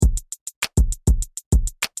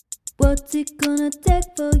What's it gonna take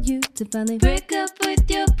for you to finally break up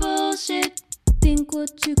with your bullshit? Think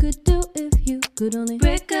what you could do if you could only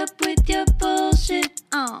break up with your bullshit.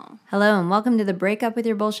 Hello and welcome to the Break Up With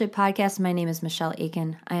Your Bullshit podcast. My name is Michelle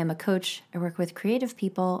Aiken. I am a coach. I work with creative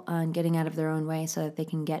people on getting out of their own way so that they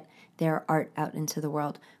can get their art out into the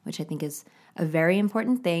world, which I think is a very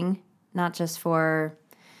important thing, not just for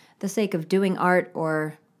the sake of doing art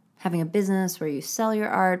or having a business where you sell your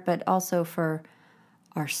art, but also for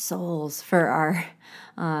our souls, for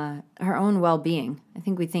our own well-being. I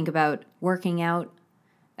think we think about working out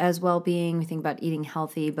as well-being, we think about eating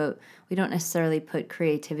healthy, but we don't necessarily put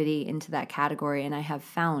creativity into that category, and I have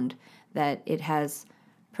found that it has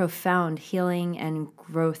profound healing and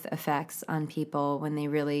growth effects on people when they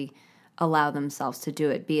really allow themselves to do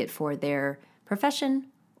it, be it for their profession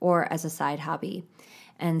or as a side hobby.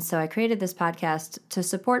 And so I created this podcast to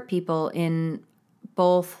support people in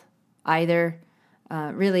both either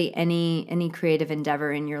really any creative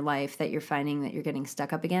endeavor in your life that you're finding that you're getting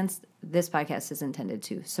stuck up against. This podcast is intended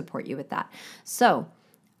to support you with that. So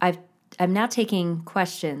I'm now taking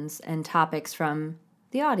questions and topics from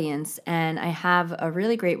the audience, and I have a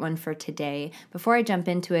really great one for today. Before I jump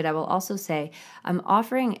into it, I will also say I'm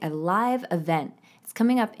offering a live event. It's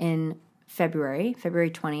coming up in February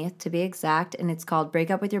 20th to be exact, and it's called Break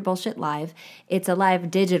Up With Your Bullshit Live. It's a live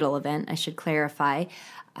digital event, I should clarify.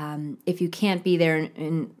 If you can't be there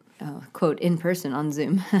in quote, in person on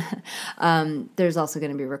Zoom, there's also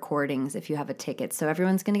going to be recordings if you have a ticket. So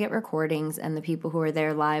everyone's going to get recordings, and the people who are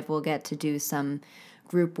there live will get to do some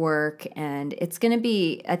group work. And it's going to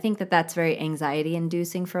be, I think that's very anxiety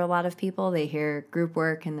inducing for a lot of people. They hear group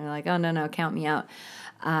work and they're like, oh, no, count me out.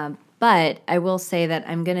 But I will say that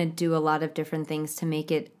I'm going to do a lot of different things to make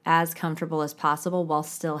it as comfortable as possible while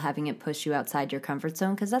still having it push you outside your comfort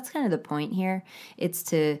zone, because that's kind of the point here. It's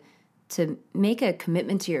to make a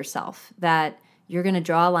commitment to yourself that you're going to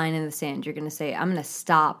draw a line in the sand. You're going to say, I'm going to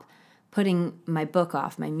stop putting my book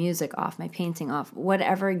off, my music off, my painting off,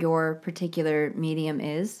 whatever your particular medium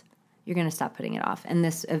is. You're going to stop putting it off. And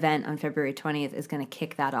this event on February 20th is going to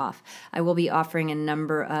kick that off. I will be offering a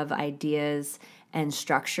number of ideas and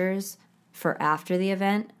structures for after the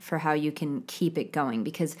event for how you can keep it going,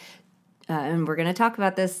 because and we're going to talk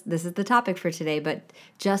about this is the topic for today, but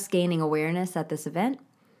just gaining awareness at this event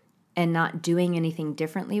and not doing anything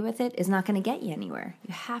differently with it is not going to get you anywhere.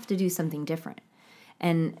 You have to do something different,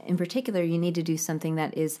 and in particular you need to do something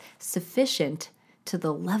that is sufficient to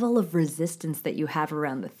the level of resistance that you have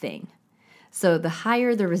around the thing. So the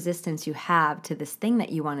higher the resistance you have to this thing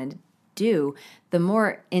that you want to do, the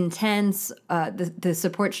more intense the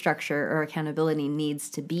support structure or accountability needs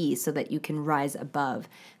to be so that you can rise above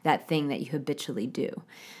that thing that you habitually do.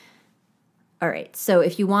 All right, so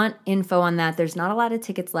if you want info on that, there's not a lot of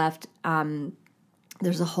tickets left.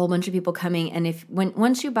 There's a whole bunch of people coming, and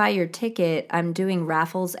once you buy your ticket, I'm doing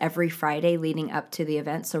raffles every Friday leading up to the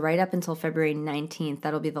event. So right up until February 19th,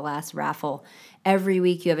 that'll be the last raffle. Every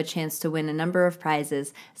week you have a chance to win a number of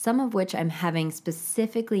prizes, some of which I'm having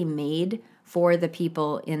specifically made for the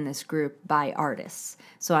people in this group by artists.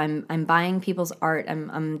 So I'm buying people's art.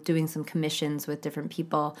 I'm doing some commissions with different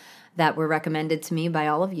people that were recommended to me by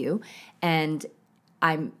all of you, and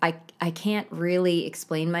I can't really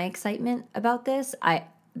explain my excitement about this.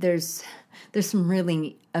 There's some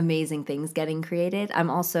really amazing things getting created. I'm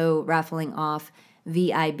also raffling off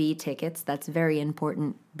VIB tickets. That's very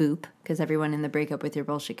important, boop, because everyone in the Break Up With Your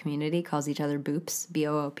Bullshit community calls each other boops,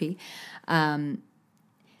 BOOP.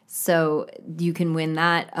 So you can win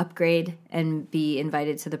that upgrade and be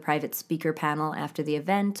invited to the private speaker panel after the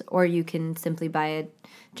event, or you can simply buy a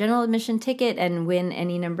general admission ticket and win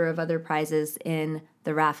any number of other prizes in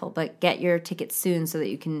the raffle. But get your ticket soon so that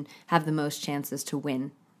you can have the most chances to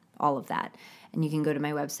win all of that. And you can go to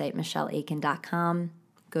my website, michelleaiken.com.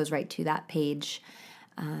 Goes right to that page.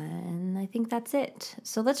 And I think that's it.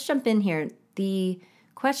 So let's jump in here. The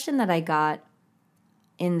question that I got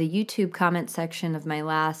in the YouTube comment section of my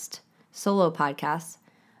last solo podcast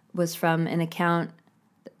was from an account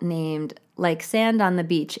named Like Sand on the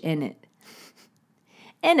Beach in it.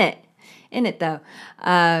 In it though.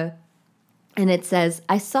 And it says,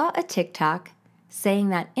 I saw a TikTok saying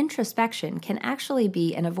that introspection can actually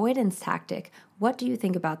be an avoidance tactic. What do you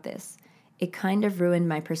think about this? It kind of ruined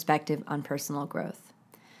my perspective on personal growth.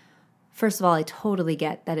 First of all, I totally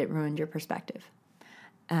get that it ruined your perspective.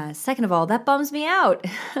 Second of all, that bums me out,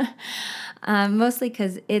 mostly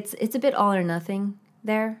because it's a bit all or nothing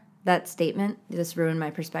there, that statement, this ruined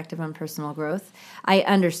my perspective on personal growth. I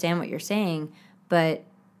understand what you're saying, but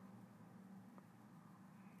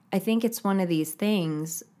I think it's one of these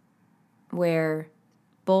things where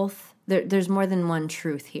there's more than one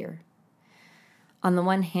truth here. on the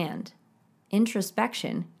one hand,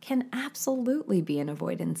 introspection can absolutely be an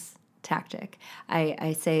avoidance tactic.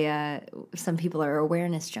 I say some people are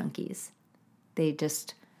awareness junkies. They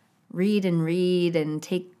just read and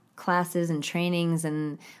take classes and trainings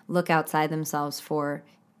and look outside themselves for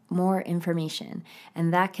more information.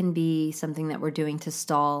 And that can be something that we're doing to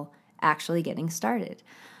stall actually getting started.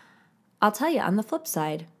 I'll tell you, on the flip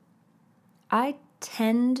side, I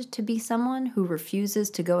tend to be someone who refuses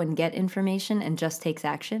to go and get information and just takes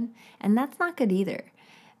action. And that's not good either.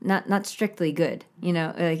 Not strictly good.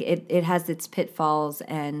 Like it has its pitfalls,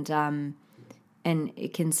 and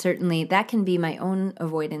it can certainly, that can be my own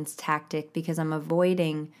avoidance tactic because I'm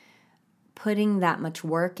avoiding putting that much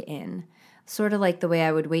work in. Sort of like the way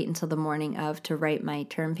I would wait until the morning of to write my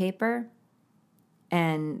term paper.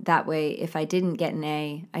 And that way, if I didn't get an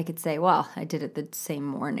A, I could say, well, I did it the same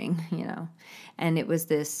morning, And it was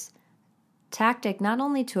this tactic not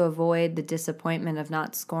only to avoid the disappointment of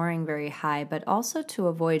not scoring very high, but also to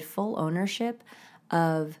avoid full ownership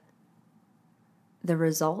of the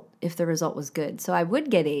result if the result was good. So I would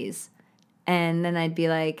get A's, and then I'd be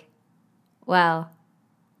like, well,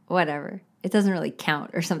 whatever. It doesn't really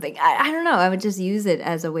count or something. I don't know. I would just use it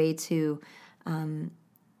as a way to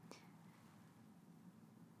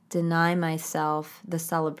deny myself the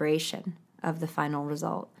celebration of the final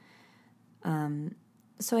result.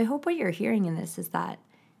 So I hope what you're hearing in this is that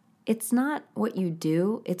it's not what you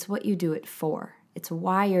do, it's what you do it for. It's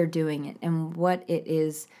why you're doing it and what it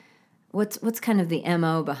is, what's kind of the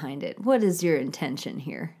MO behind it. What is your intention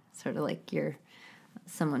here? Sort of like you're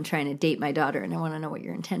someone trying to date my daughter and I want to know what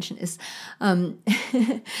your intention is.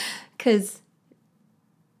 Because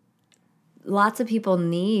lots of people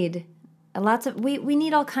need, we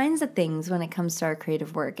need all kinds of things when it comes to our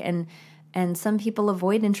creative work. And some people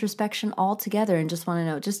avoid introspection altogether and just want to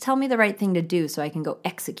know, just tell me the right thing to do so I can go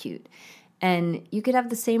execute. And you could have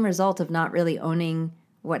the same result of not really owning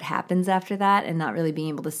what happens after that and not really being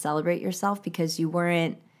able to celebrate yourself because you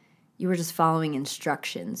were just following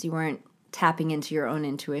instructions. You weren't tapping into your own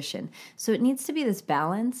intuition. So it needs to be this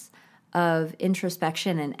balance of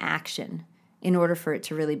introspection and action in order for it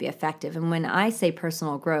to really be effective. And when I say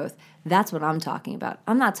personal growth, that's what I'm talking about.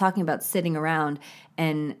 I'm not talking about sitting around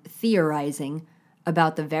and theorizing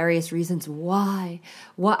about the various reasons why.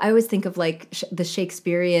 I always think of like the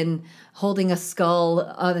Shakespearean holding a skull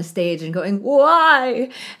on a stage and going,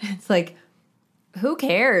 why? It's like, who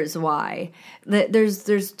cares why?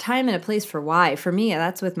 There's time and a place for why. For me,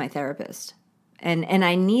 that's with my therapist. And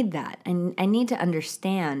I need that. And I need to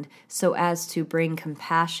understand so as to bring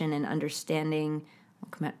compassion and understanding.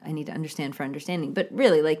 I need to understand for understanding. But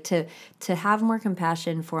really, like to have more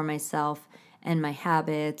compassion for myself and my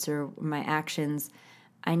habits or my actions,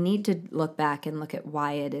 I need to look back and look at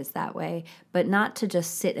why it is that way, but not to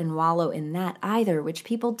just sit and wallow in that either, which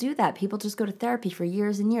people do that. People just go to therapy for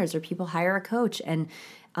years and years, or people hire a coach. And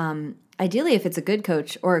ideally, if it's a good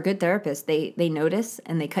coach or a good therapist, they notice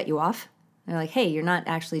and they cut you off. They're like, hey, you're not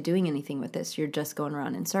actually doing anything with this. You're just going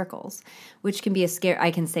around in circles, which can be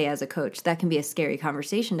I can say as a coach, that can be a scary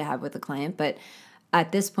conversation to have with a client. But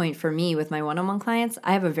at this point for me, with my one-on-one clients,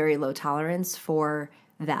 I have a very low tolerance for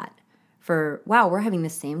that. Wow, we're having the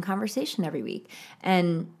same conversation every week.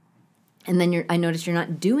 And then I notice you're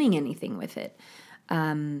not doing anything with it.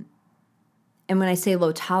 And when I say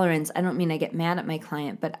low tolerance, I don't mean I get mad at my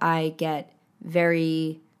client, but I get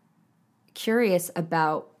very curious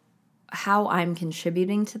about how I'm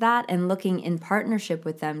contributing to that and looking in partnership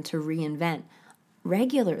with them to reinvent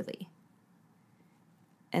regularly.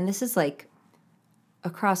 And this is like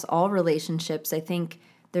across all relationships. I think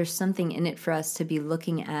there's something in it for us to be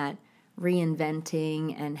looking at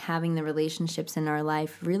reinventing and having the relationships in our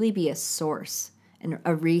life really be a source and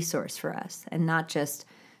a resource for us and not just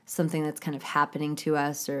something that's kind of happening to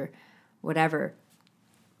us or whatever.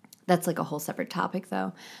 That's like a whole separate topic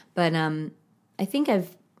though. But I think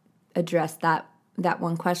I've addressed that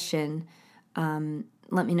one question.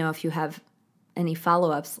 Let me know if you have any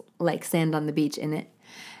follow-ups like sand on the beach in it.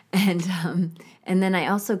 And then I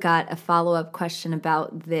also got a follow-up question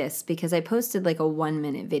about this because I posted like a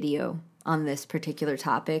 1-minute video on this particular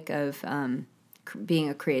topic of being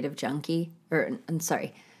a creative junkie,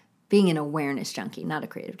 being an awareness junkie, not a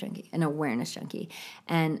creative junkie, an awareness junkie.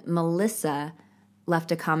 And Melissa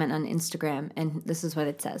left a comment on Instagram, and this is what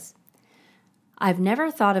it says. I've never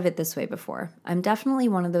thought of it this way before. I'm definitely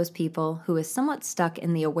one of those people who is somewhat stuck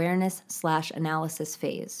in the awareness/analysis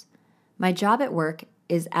phase. My job at work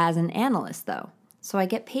is as an analyst, though, so I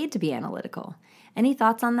get paid to be analytical. Any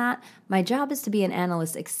thoughts on that? My job is to be an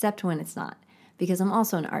analyst except when it's not, because I'm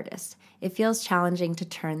also an artist. It feels challenging to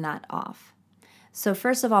turn that off. So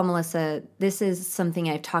first of all, Melissa, this is something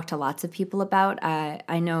I've talked to lots of people about.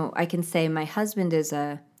 I know I can say my husband is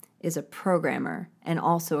a programmer and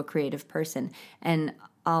also a creative person, and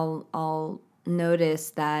I'll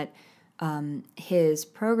notice that his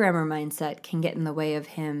programmer mindset can get in the way of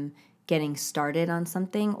him getting started on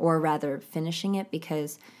something, or rather finishing it,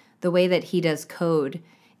 because the way that he does code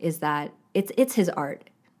is that it's his art,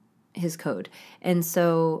 his code. And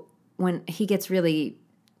so when he gets really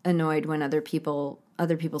annoyed when other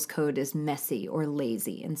people's code is messy or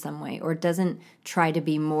lazy in some way, or doesn't try to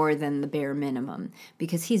be more than the bare minimum,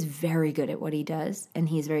 because he's very good at what he does and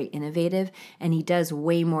he's very innovative and he does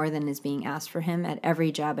way more than is being asked for him at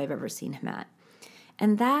every job I've ever seen him at.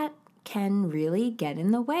 And that can really get in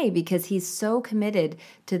the way because he's so committed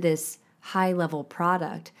to this high-level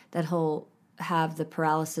product that he'll have the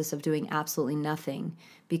paralysis of doing absolutely nothing,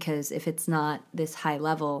 because if it's not this high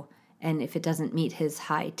level and if it doesn't meet his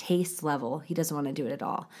high taste level, he doesn't want to do it at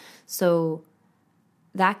all. So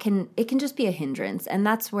it can just be a hindrance. And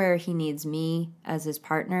that's where he needs me as his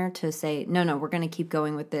partner to say, no, we're going to keep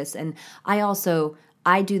going with this. And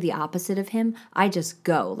I do the opposite of him. I just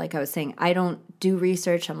go. Like I was saying, I don't do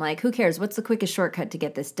research. I'm like, who cares? What's the quickest shortcut to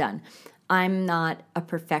get this done? I'm not a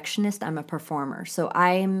perfectionist. I'm a performer. So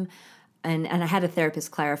and I had a therapist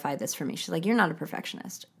clarify this for me. She's like, you're not a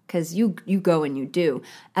perfectionist because you go and you do.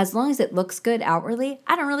 As long as it looks good outwardly,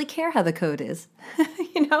 I don't really care how the code is.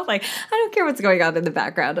 Like I don't care what's going on in the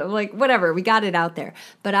background. I'm like, whatever, we got it out there.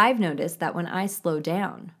 But I've noticed that when I slow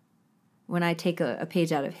down, when I take a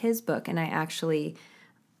page out of his book and I actually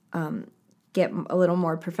get a little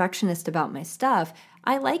more perfectionist about my stuff,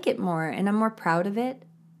 I like it more and I'm more proud of it,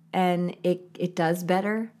 and it does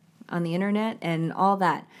better on the internet and all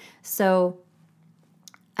that. So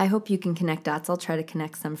I hope you can connect dots. I'll try to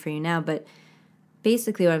connect some for you now, but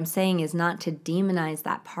basically what I'm saying is not to demonize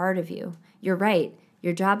that part of you. You're right.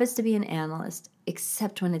 Your job is to be an analyst,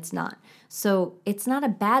 except when it's not. So it's not a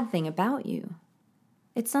bad thing about you.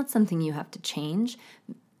 It's not something you have to change.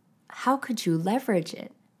 How could you leverage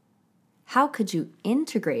it? How could you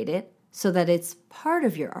integrate it so that it's part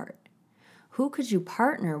of your art? Who could you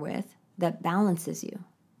partner with that balances you?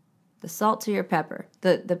 The salt to your pepper.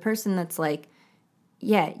 The person that's like,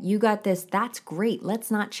 yeah, you got this. That's great. Let's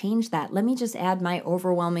not change that. Let me just add my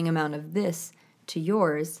overwhelming amount of this to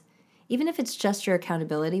yours. Even if it's just your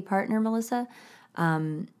accountability partner, Melissa,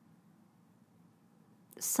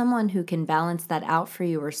 someone who can balance that out for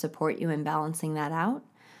you or support you in balancing that out.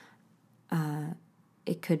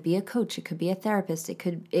 It could be a coach. It could be a therapist.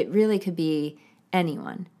 It really could be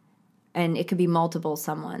anyone. And it could be multiple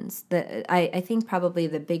someones. I think probably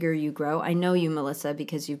the bigger you grow, I know you, Melissa,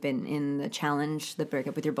 because you've been in the challenge, the Break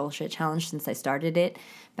Up With Your Bullshit challenge, since I started it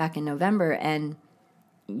back in November, and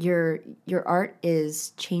your art is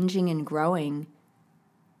changing and growing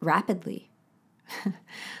rapidly.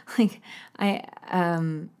 Like I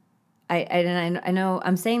know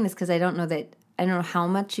I'm saying this because I don't know how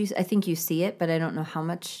much I think you see it, but I don't know how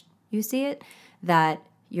much you see it, that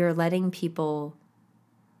you're letting people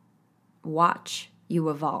watch you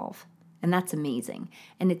evolve. And that's amazing.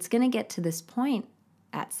 And it's going to get to this point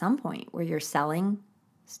at some point where you're selling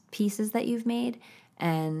pieces that you've made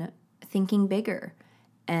and thinking bigger.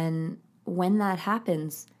 And when that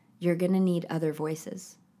happens, you're going to need other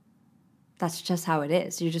voices. That's just how it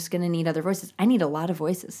is. You're just going to need other voices. I need a lot of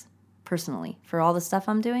voices, personally, for all the stuff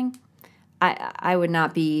I'm doing. I would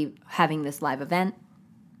not be having this live event.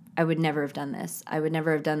 I would never have done this. I would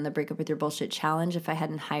never have done the Break Up With Your Bullshit challenge if I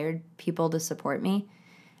hadn't hired people to support me.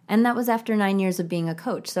 And that was after 9 years of being a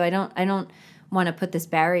coach. So I don't want to put this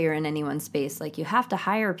barrier in anyone's space. Like, you have to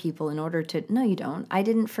hire people in order to... No, you don't. I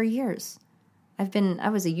didn't for years. I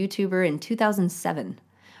was a YouTuber in 2007.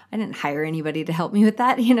 I didn't hire anybody to help me with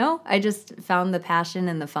that, I just found the passion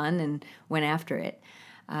and the fun and went after it.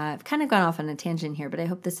 I've kind of gone off on a tangent here, but I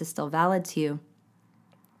hope this is still valid to you.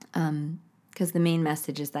 Because the main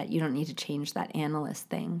message is that you don't need to change that analyst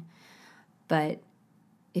thing. But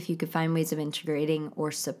if you could find ways of integrating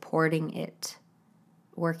or supporting it,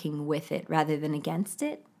 working with it rather than against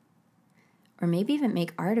it, or maybe even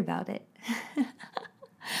make art about it,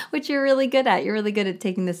 which you're really good at. You're really good at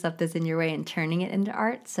taking the stuff that's in your way and turning it into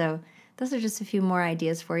art. So those are just a few more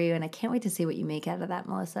ideas for you, and I can't wait to see what you make out of that,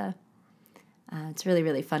 Melissa. It's really,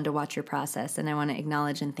 really fun to watch your process, and I want to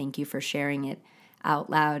acknowledge and thank you for sharing it out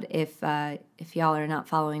loud. If y'all are not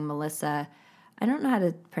following Melissa, I don't know how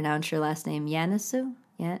to pronounce your last name, Yanisiw?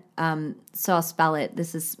 Yeah. So I'll spell it.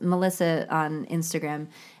 This is Melissa on Instagram,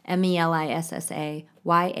 MELISSA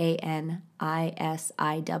YANISIW.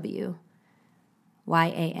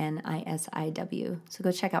 YANISIW. So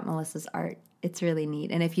go check out Melissa's art. It's really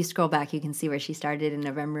neat. And if you scroll back, you can see where she started in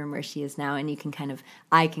November and where she is now. And I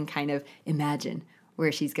can kind of imagine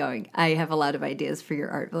where she's going. I have a lot of ideas for your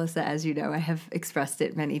art, Melissa. As you know, I have expressed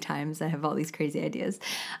it many times. I have all these crazy ideas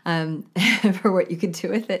for what you could do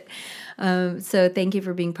with it. So thank you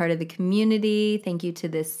for being part of the community. Thank you to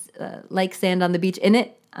this Like Sand on the Beach in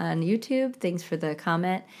it on YouTube. Thanks for the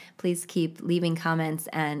comment. Please keep leaving comments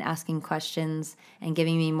and asking questions and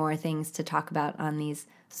giving me more things to talk about on these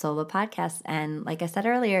solo podcasts. And like I said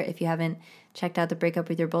earlier, if you haven't checked out the Break Up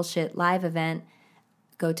With Your Bullshit live event,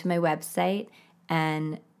 go to my website,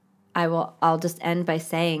 and I'll just end by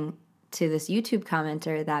saying to this YouTube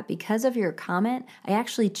commenter that because of your comment, I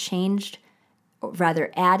actually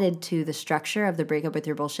added to the structure of the Break Up With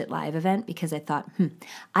Your Bullshit live event, because I thought,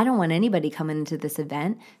 I don't want anybody coming into this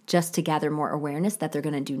event just to gather more awareness that they're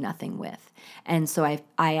going to do nothing with. And so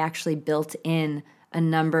I actually built in a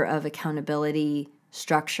number of accountability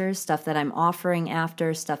structures, stuff that I'm offering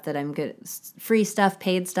after, stuff that I'm good, free stuff,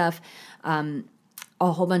 paid stuff, a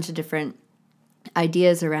whole bunch of different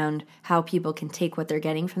ideas around how people can take what they're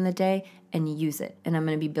getting from the day and use it. And I'm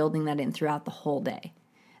going to be building that in throughout the whole day.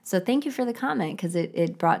 So thank you for the comment, because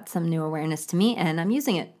it brought some new awareness to me, and I'm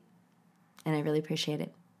using it. And I really appreciate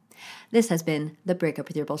it. This has been the Break Up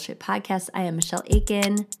With Your Bullshit podcast. I am Michelle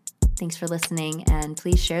Aiken. Thanks for listening, and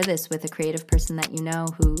please share this with a creative person that you know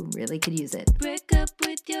who really could use it. Break up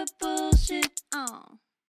with your bullshit.